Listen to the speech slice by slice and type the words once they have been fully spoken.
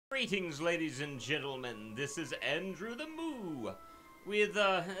Greetings, ladies and gentlemen. This is Andrew the Moo with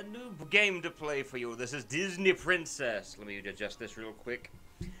a new game to play for you. This is Disney Princess. Let me adjust this real quick.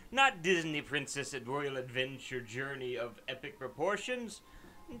 Not Disney Princess at Royal Adventure Journey of epic proportions,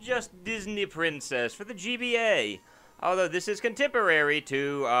 just Disney Princess for the GBA. Although this is contemporary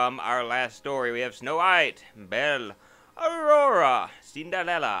to our last story. We have Snow White, Belle, Aurora,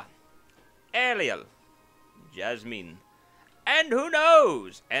 Cinderella, Ariel, Jasmine, and who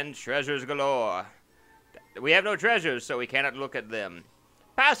knows? And treasures galore. We have no treasures, so we cannot look at them.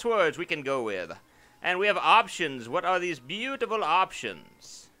 Passwords we can go with. And we have options. What are these beautiful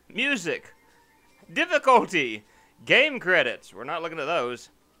options? Music. Difficulty. Game credits. We're not looking at those.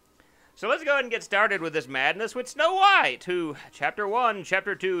 So let's go ahead and get started with this madness with Snow White, who, Chapter 1,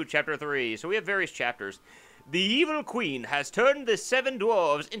 Chapter 2, Chapter 3. So we have various chapters. The evil queen has turned the 7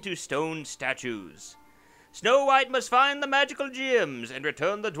 dwarves into stone statues. Snow White must find the magical gems and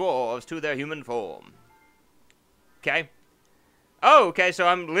return the dwarves to their human form. Okay. Oh, okay, so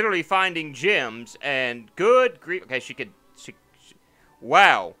I'm literally finding gems, and good grief. Okay, she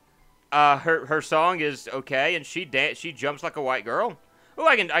wow. Her song is okay, and she jumps like a white girl. Oh,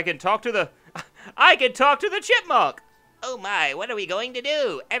 I can talk to the, I can talk to the chipmunk. Oh my, what are we going to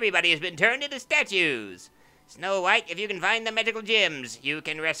do? Everybody has been turned into statues. Snow White, if you can find the magical gems, you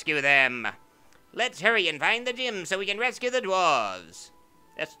can rescue them. Let's hurry and find the gems so we can rescue the dwarves.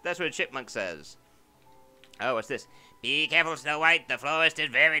 That's what a chipmunk says. Oh, what's this? Be careful, Snow White. The forest is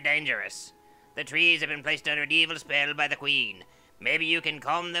very dangerous. The trees have been placed under an evil spell by the queen. Maybe you can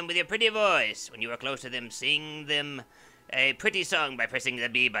calm them with your pretty voice. When you are close to them, sing them a pretty song by pressing the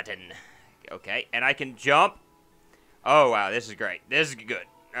B button. Okay, and I can jump. Oh, wow, this is great. This is good.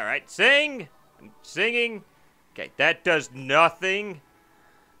 All right, sing. I'm singing. Okay, that does nothing.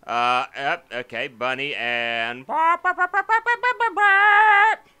 Okay, bunny and...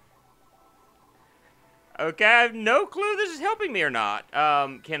 Okay, I have no clue this is helping me or not.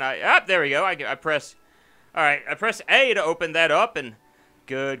 Can I... there we go. I press... Alright, I press A to open that up, and...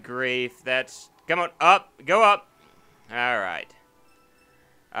 Good grief, that's... Come on, up. Go up. Alright.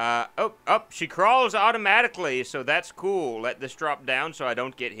 Oh, she crawls automatically, so that's cool. Let this drop down so I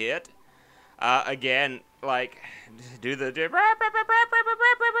don't get hit. Again, like... Do the...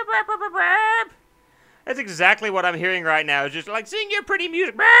 That's exactly what I'm hearing right now. Just like, sing your pretty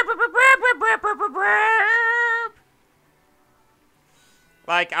music.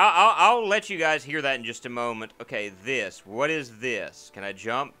 Like, I'll let you guys hear that in just a moment. Okay, this. What is this? Can I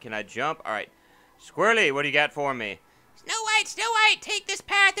jump? Can I jump? All right. Squirrely, what do you got for me? Snow White, take this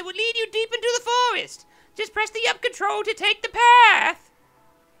path that will lead you deep into the forest. Just press the up control to take the path.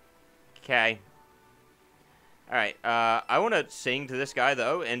 Okay. All right, I want to sing to this guy,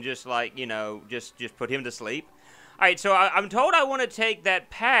 though, and just, like, you know, just put him to sleep. All right, so I'm told I want to take that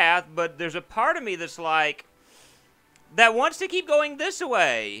path, but there's a part of me that's, like, that wants to keep going this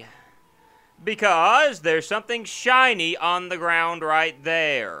way. Because there's something shiny on the ground right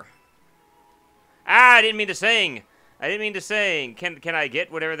there. Ah, I didn't mean to sing. I didn't mean to sing. Can I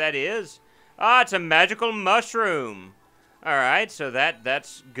get whatever that is? Ah, it's a magical mushroom. All right, so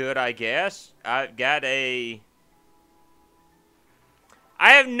that's good, I guess. I've got a...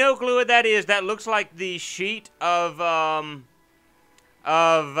 I have no clue what that is. That looks like the sheet of I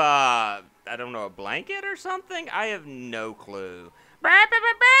don't know, a blanket or something? I have no clue.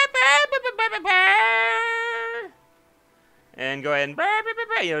 And go ahead and,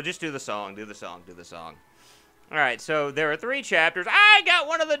 you know, just do the song, do the song. All right, so there are 3 chapters. I got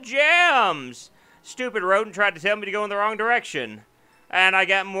one of the gems! Stupid rodent tried to tell me to go in the wrong direction. And I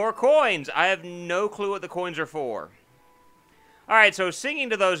got more coins. I have no clue what the coins are for. Alright, so singing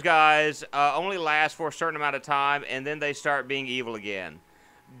to those guys only lasts for a certain amount of time, and then they start being evil again.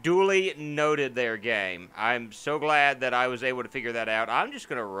 Duly noted their game. I'm so glad that I was able to figure that out. I'm just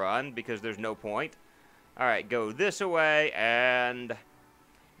going to run because there's no point. Alright, go this away and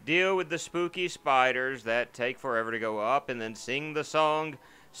deal with the spooky spiders that take forever to go up, and then sing the song.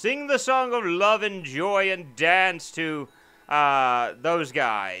 Sing the song of love and joy and dance to those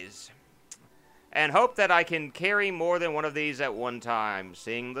guys. And hope that I can carry more than one of these at one time.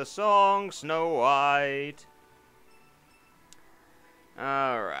 Sing the song, Snow White.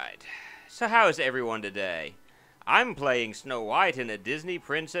 Alright. So how is everyone today? I'm playing Snow White in a Disney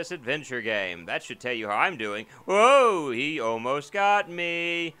Princess adventure game. That should tell you how I'm doing. Whoa, he almost got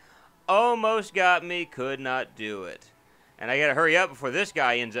me. Almost got me, could not do it. And I gotta hurry up before this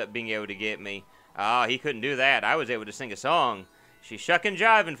guy ends up being able to get me. Ah, he couldn't do that. I was able to sing a song. She's shucking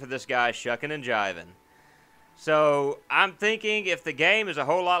jiving for this guy, shucking and jiving. So, I'm thinking if the game is a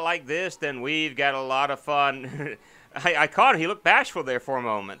whole lot like this, then we've got a lot of fun I caught him. He looked bashful there for a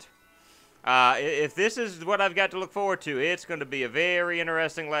moment. If this is what I've got to look forward to, it's going to be a very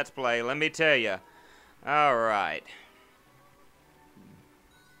interesting Let's Play, let me tell you. Alright.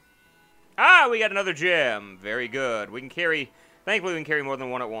 Ah, we got another gem. Very good. We can carry... Thankfully, we can carry more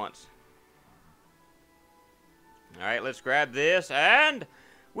than one at once. Alright, let's grab this, and...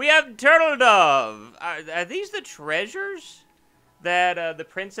 We have Turtle Dove. Are these the treasures that the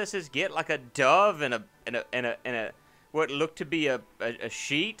princesses get? Like a dove and a what looked to be a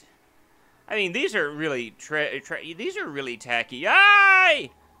sheet? I mean, these are really these are really tacky. Aye!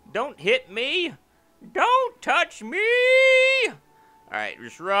 Don't hit me! Don't touch me! All right,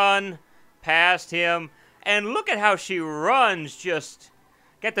 just run past him, and look at how she runs. Just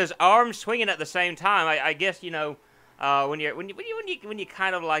get those arms swinging at the same time. I guess you know when you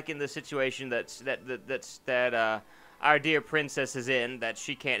kind of like in the situation that our dear princess is in, that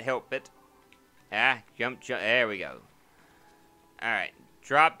she can't help it. Jump. There we go. All right.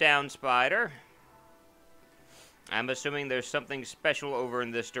 Drop down, spider. I'm assuming there's something special over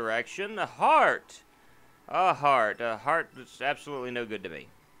in this direction. A heart. A heart. A heart that's absolutely no good to me.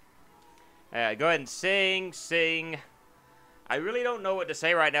 Go ahead and sing. I really don't know what to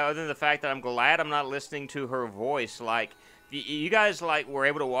say right now other than the fact that I'm glad I'm not listening to her voice. Like, you guys, like, were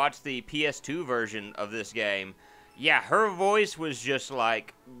able to watch the PS2 version of this game. Yeah, her voice was just,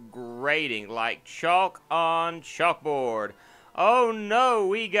 like, grating. Like, chalk on chalkboard. Oh no,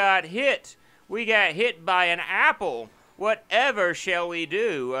 we got hit. We got hit by an apple. Whatever shall we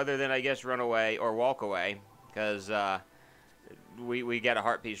do? Other than, I guess, run away or walk away. Because we got a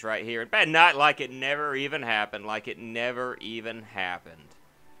heart piece right here. But not like it never even happened. Like it never even happened.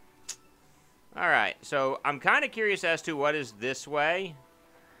 Alright, so I'm kind of curious as to what is this way.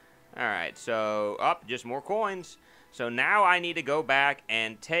 Alright, so, just more coins. So now I need to go back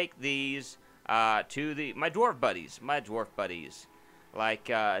and take these... to my dwarf buddies, like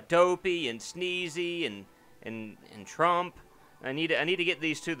Dopey and Sneezy and Trump. I need to get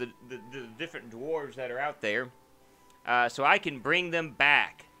these to the different dwarves that are out there, so I can bring them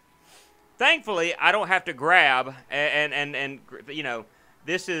back. Thankfully, I don't have to grab and you know,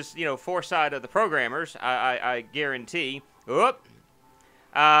 this is, you know, foresight of the programmers. I guarantee. Whoop.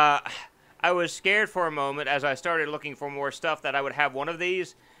 I was scared for a moment as I started looking for more stuff that I would have one of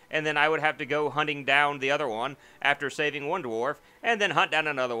these. And then I would have to go hunting down the other one after saving one dwarf, and then hunt down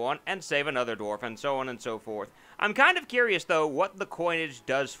another one and save another dwarf, and so on and so forth. I'm kind of curious, though, what the coinage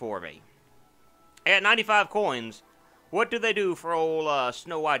does for me. At 95 coins, what do they do for old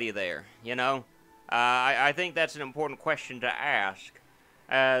Snow Whitey there, you know? I think that's an important question to ask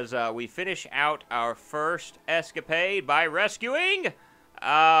as we finish out our first escapade by rescuing...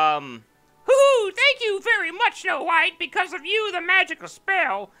 Hoo-hoo! Thank you very much, Snow White. Because of you, the magical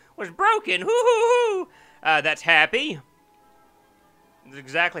spell was broken. Hoo-hoo-hoo! That's Happy. That's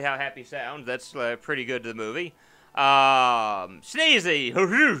exactly how Happy sounds. That's pretty good to the movie. Sneezy!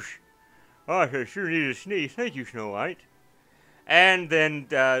 I sure need a sneeze. Thank you, Snow White. And then,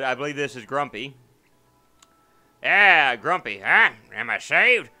 I believe this is Grumpy. Yeah, Grumpy, huh? Am I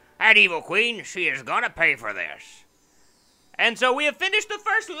saved? That evil queen, she is gonna pay for this. And so we have finished the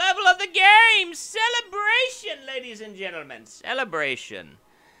first level of the game! Celebration, ladies and gentlemen. Celebration.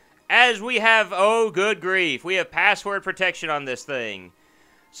 As we have, oh good grief, we have password protection on this thing.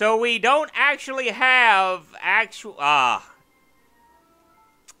 So we don't actually have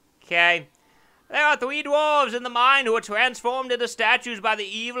okay. There are 3 dwarves in the mine who were transformed into statues by the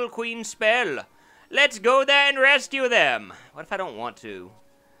evil queen's spell. Let's go there and rescue them. What if I don't want to?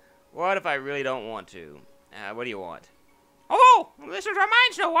 What if I really don't want to? What do you want? Oh, this is our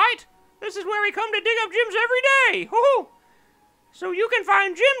mine, Snow White. This is where we come to dig up gems every day. Oh, so you can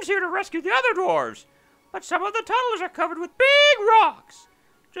find gems here to rescue the other dwarves. But some of the tunnels are covered with big rocks.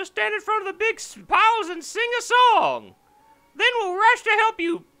 Just stand in front of the big piles and sing a song. Then we'll rush to help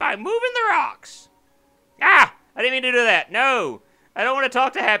you by moving the rocks. I didn't mean to do that. No, I don't want to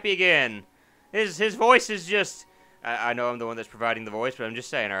talk to Happy again. His voice is just... I know I'm the one that's providing the voice, but I'm just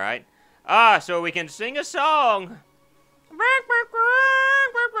saying, all right? So we can sing a song.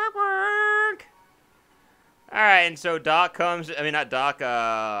 Alright, and so Doc comes, I mean, not Doc,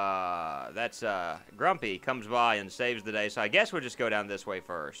 that's, Grumpy comes by and saves the day, so I guess we'll just go down this way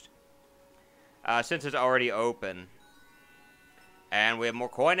first. Since it's already open. And we have more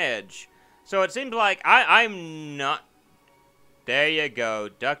coinage. So it seems like I'm not... There you go,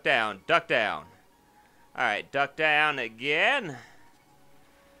 duck down, duck down. Alright, duck down again.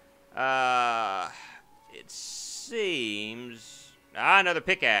 It seems... another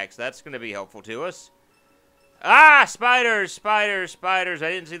pickaxe. That's going to be helpful to us. Spiders, spiders, spiders.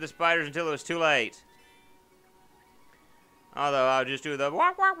 I didn't see the spiders until it was too late. Although I'll just do the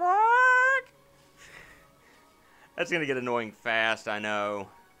walk, walk, walk. That's going to get annoying fast, I know.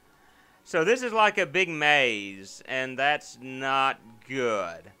 So this is like a big maze, and that's not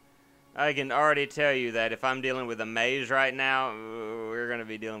good. I can already tell you that if I'm dealing with a maze right now, we're going to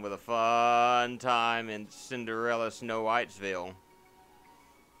be dealing with a fun time in Cinderella Snow Whitesville.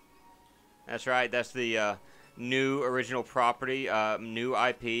 That's right, that's the new original property, new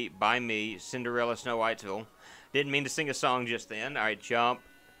IP by me, Cinderella Snow Whitesville. Didn't mean to sing a song just then. Alright, jump.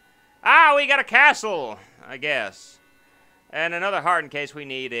 Ah, we got a castle, I guess. And another heart in case we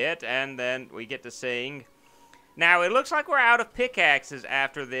need it, and then we get to sing. Now, it looks like we're out of pickaxes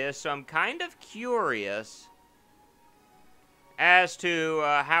after this, so I'm kind of curious as to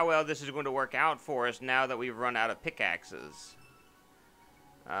how well this is going to work out for us now that we've run out of pickaxes.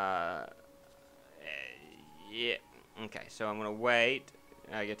 Yeah. Okay, so I'm going to wait.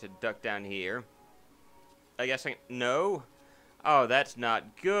 I get to duck down here. I guess no? Oh, that's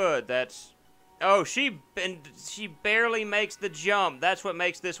not good. That's... Oh, she barely makes the jump. That's what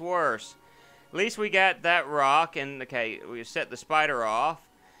makes this worse. At least we got that rock, and, okay, we set the spider off.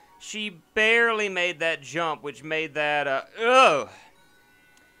 She barely made that jump, which made that, ugh.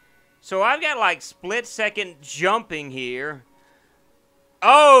 So I've got, like, split-second jumping here.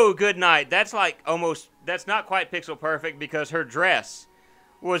 Oh, good night. That's, like, almost, that's not quite pixel perfect because her dress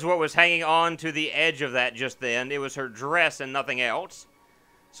was what was hanging on to the edge of that just then. It was her dress and nothing else.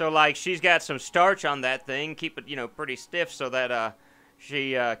 So, like, she's got some starch on that thing. Keep it, you know, pretty stiff so that,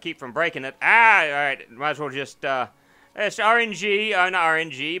 she keep from breaking it. Ah, all right. Might as well just it's RNG, not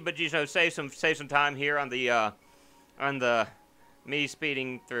RNG, but you know, save some time here on the me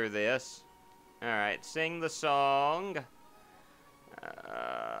speeding through this. All right, sing the song.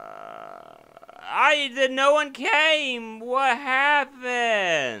 No one came. What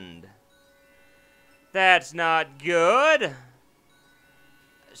happened? That's not good.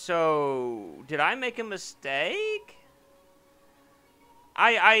 So, did I make a mistake?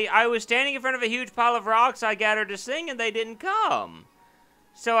 I was standing in front of a huge pile of rocks. I got her to sing, and they didn't come.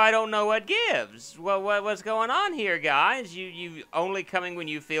 So I don't know what gives. What's going on here, guys? You only coming when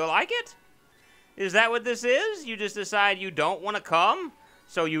you feel like it? Is that what this is? You just decide you don't want to come,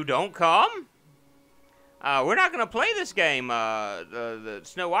 so you don't come? We're not going to play this game. The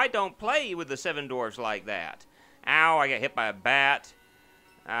Snow White don't play with the Seven Dwarfs like that. Ow, I got hit by a bat.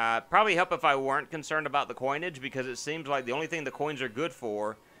 Probably help if I weren't concerned about the coinage, because it seems like the only thing the coins are good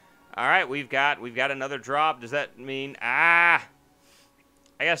for. Alright, we've got another drop. Does that mean... I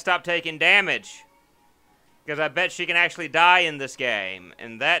gotta stop taking damage. Because I bet she can actually die in this game.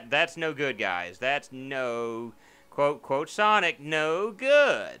 And that's no good, guys. That's no... Quote Sonic, no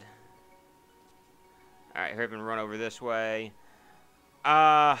good. Alright, hurry up and run over this way.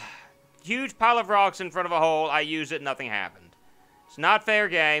 Huge pile of rocks in front of a hole. I used it, nothing happened. It's not fair,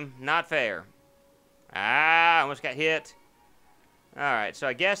 game. Not fair. I almost got hit. Alright, so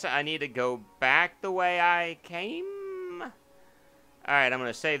I guess I need to go back the way I came. Alright, I'm going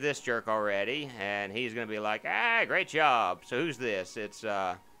to save this jerk already. And he's going to be like, great job. So who's this? It's,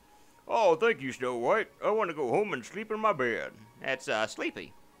 oh, thank you, Snow White. I want to go home and sleep in my bed. That's,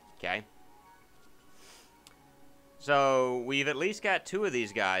 Sleepy. Okay. So, we've at least got 2 of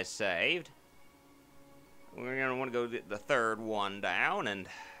these guys saved. We're going to want to go get the third one down, and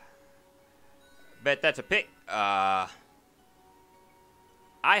bet that's a pick. I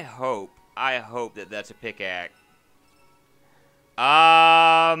hope that that's a pickaxe.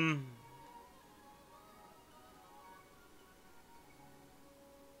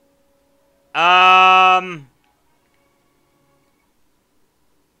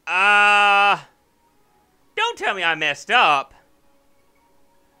 Don't tell me I messed up.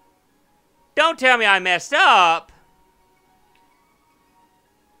 Don't tell me I messed up.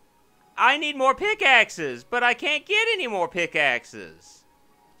 I need more pickaxes, but I can't get any more pickaxes.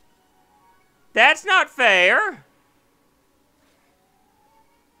 That's not fair.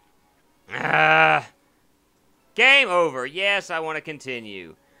 Game over. Yes, I want to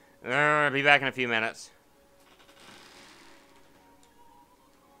continue. I'll be back in a few minutes.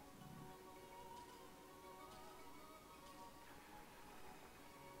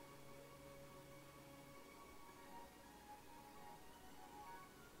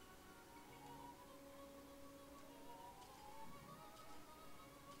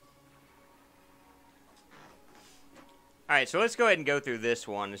 Alright, so let's go ahead and go through this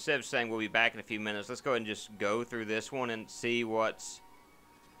one. Instead of saying we'll be back in a few minutes, let's go ahead and just go through this one and see what's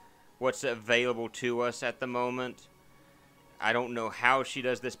available to us at the moment. I don't know how she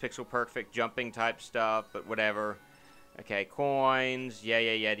does this pixel perfect jumping type stuff, but whatever. Okay, coins,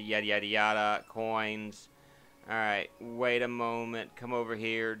 yada, yada, yada, yada, yada, coins. Alright, wait a moment. Come over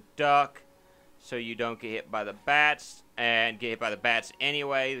here. Duck. So you don't get hit by the bats. And get hit by the bats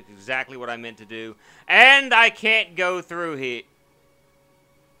anyway. That's exactly what I meant to do. And I can't go through here.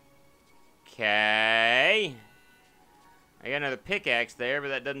 Okay. I got another pickaxe there, but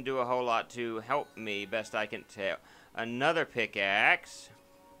that doesn't do a whole lot to help me, best I can tell. Another pickaxe.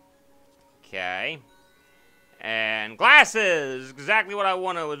 Okay. And glasses! Exactly what I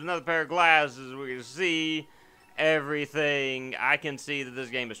wanted was another pair of glasses. We can see everything. I can see that this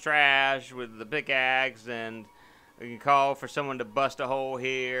game is trash with the pickaxe, and we can call for someone to bust a hole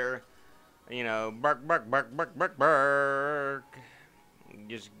here. You know, bark, bark, bark, bark, bark, bark.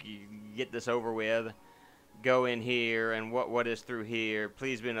 Just get this over with. Go in here, and what is through here?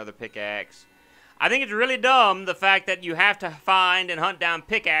 Please be another pickaxe. I think it's really dumb, the fact that you have to find and hunt down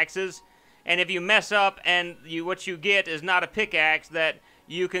pickaxes, and if you mess up and what you get is not a pickaxe, that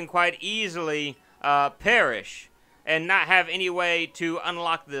you can quite easily perish and not have any way to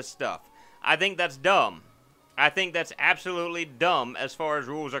unlock this stuff. I think that's dumb. I think that's absolutely dumb as far as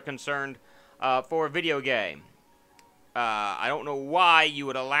rules are concerned for a video game. I don't know why you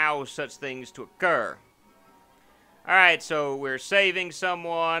would allow such things to occur. Alright, so we're saving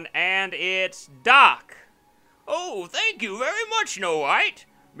someone, and it's Doc. Oh, thank you very much, Snow White.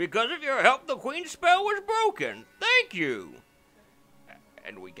 Because of your help, the Queen's spell was broken. Thank you.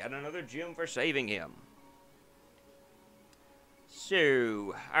 And we got another gem for saving him.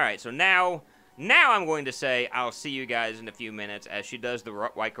 So, alright, so now I'm going to say I'll see you guys in a few minutes as she does the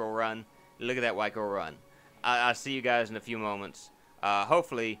White Girl run. Look at that White Girl run. I'll see you guys in a few moments,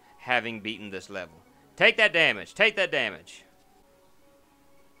 hopefully having beaten this level. Take that damage. Take that damage.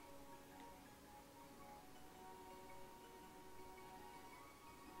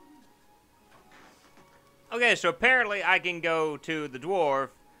 Okay, so apparently I can go to the dwarf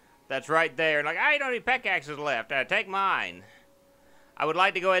that's right there. And like, I don't need pickaxes left. Take mine. I would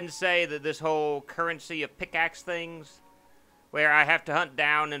like to go ahead and say that this whole currency of pickaxe things, where I have to hunt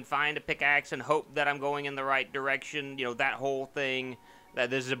down and find a pickaxe and hope that I'm going in the right direction, you know, that whole thing,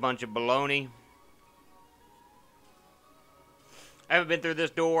 that this is a bunch of baloney. I haven't been through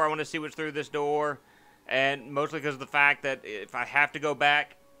this door. I want to see what's through this door. And mostly because of the fact that if I have to go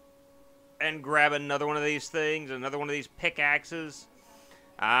back and grab another one of these things, another one of these pickaxes.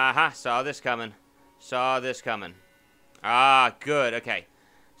 Saw this coming. Saw this coming. Ah, good. Okay.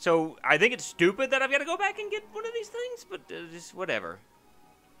 So, I think it's stupid that I've got to go back and get one of these things, but just whatever.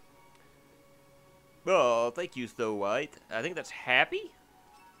 Oh, thank you, Snow White. I think that's happy?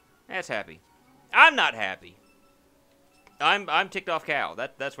 That's happy. I'm not happy. I'm ticked off cow.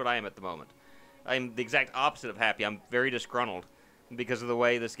 That's what I am at the moment. I'm the exact opposite of happy. I'm very disgruntled because of the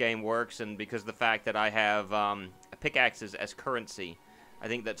way this game works and because of the fact that I have pickaxes as currency. I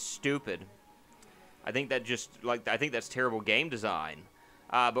think that's stupid. I think that I think that's terrible game design.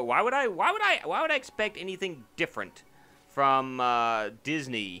 But why would I expect anything different from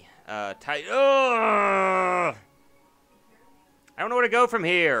Disney? I don't know where to go from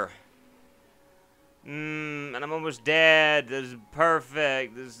here. And I'm almost dead. This is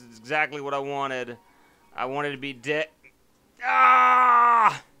perfect. This is exactly what I wanted. I wanted to be dead.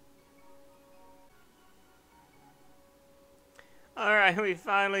 Ah! Alright, we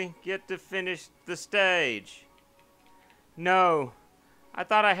finally get to finish the stage. No. I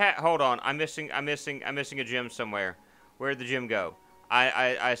thought I had... Hold on. I'm missing a gem somewhere. Where'd the gem go?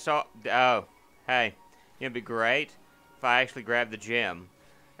 I saw... Oh. Hey. It'd be great if I actually grabbed the gem.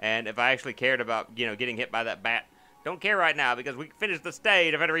 And if I actually cared about, you know, getting hit by that bat. Don't care right now because we finished the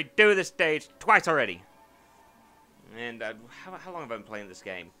stage. I've had to redo the stage twice already. And how long have I been playing this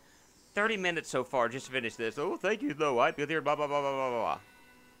game? 30 minutes so far just to finish this. Oh, thank you, Snow White. Because here, blah, blah, blah, blah, blah, blah.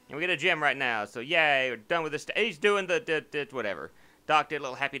 And we get a gem right now. So, yay, we're done with this stage. He's doing the whatever. Doc did a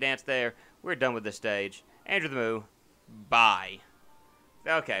little happy dance there. We're done with this stage. Andrew the Moo, bye.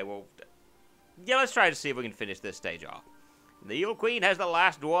 Okay, well, yeah, let's try to see if we can finish this stage off. The Eel Queen has the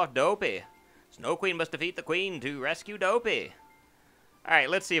last dwarf, Dopey. Snow Queen must defeat the Queen to rescue Dopey. Alright,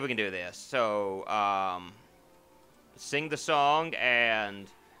 let's see if we can do this. So, sing the song and...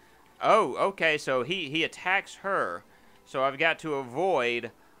 Oh, okay, so he attacks her. So I've got to avoid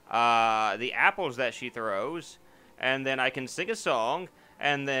the apples that she throws. And then I can sing a song.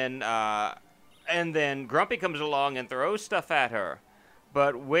 And then Grumpy comes along and throws stuff at her.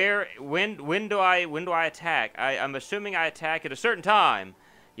 But when do I attack? I'm assuming I attack at a certain time.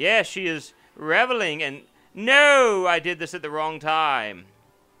 Yes, she is reveling and... No! I did this at the wrong time.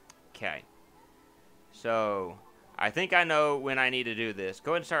 Okay. So, I think I know when I need to do this.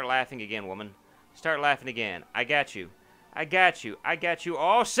 Go ahead and start laughing again, woman. Start laughing again. I got you. I got you. I got you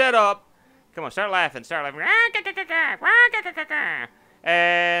all set up Come on, start laughing. Start laughing.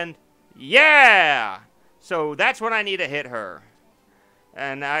 And yeah! So that's when I need to hit her.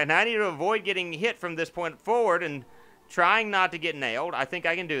 And I need to avoid getting hit from this point forward and trying not to get nailed. I think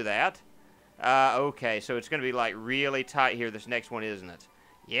I can do that. Okay, so it's going to be like really tight here, this next one, isn't it?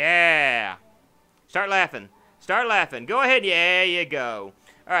 Yeah! Start laughing. Start laughing. Go ahead. Yeah, you go.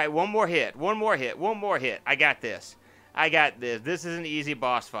 All right, one more hit. One more hit. One more hit. I got this. I got this. This is an easy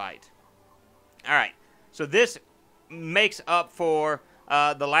boss fight. All right, so this makes up for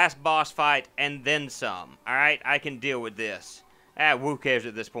the last boss fight and then some. All right, I can deal with this. Who cares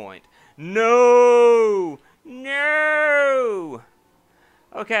at this point? No! No!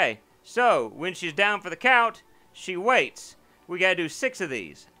 Okay, so when she's down for the count, she waits. We gotta do 6 of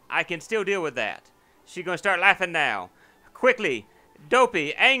these. I can still deal with that. She's gonna start laughing now. Quickly,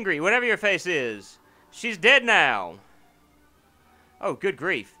 dopey, angry, whatever your face is. She's dead now. Oh, good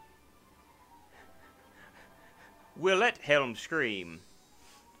grief. We'll let Helm scream.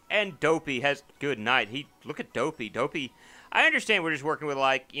 And Dopey has... Good night. Look at Dopey. Dopey... I understand we're just working with,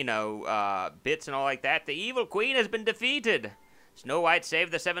 like, you know, bits and all like that. The evil queen has been defeated. Snow White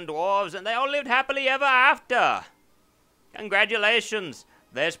saved the 7 dwarves, and they all lived happily ever after. Congratulations.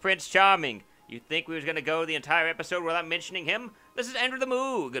 There's Prince Charming. You think we was going to go the entire episode without mentioning him? This is Andrew the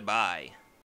Moo. Goodbye.